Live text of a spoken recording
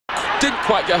didn't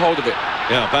quite get hold of it.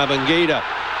 Now Babangida.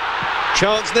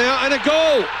 Chance now and a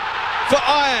goal for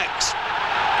Ajax.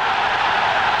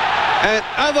 And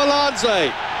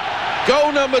Arveladze,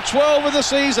 goal number 12 of the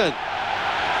season.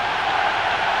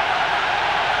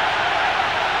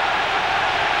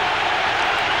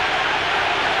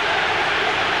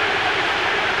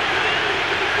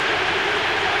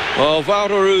 Well,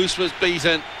 Valderus was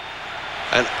beaten,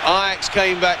 and Ajax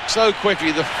came back so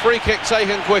quickly. The free kick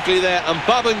taken quickly there, and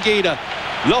Babangida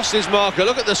lost his marker.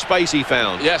 Look at the space he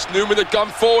found. Yes, Newman had gone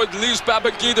forward, leaves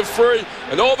Babangida free,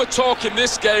 and all the talk in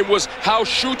this game was how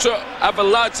Shota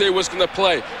Arveladze was going to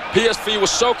play. PSV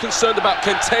was so concerned about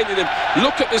containing him.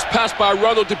 Look at this pass by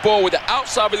Ronald de Boer with the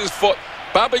outside of his foot.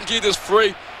 Babangida's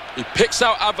free. He picks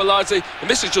out Arveladze, and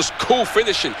this is just cool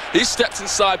finishing. He steps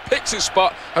inside, picks his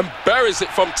spot, and buries it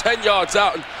from 10 yards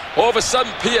out. And all of a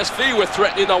sudden, PSV were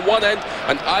threatening on one end,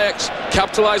 and Ajax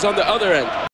capitalised on the other end.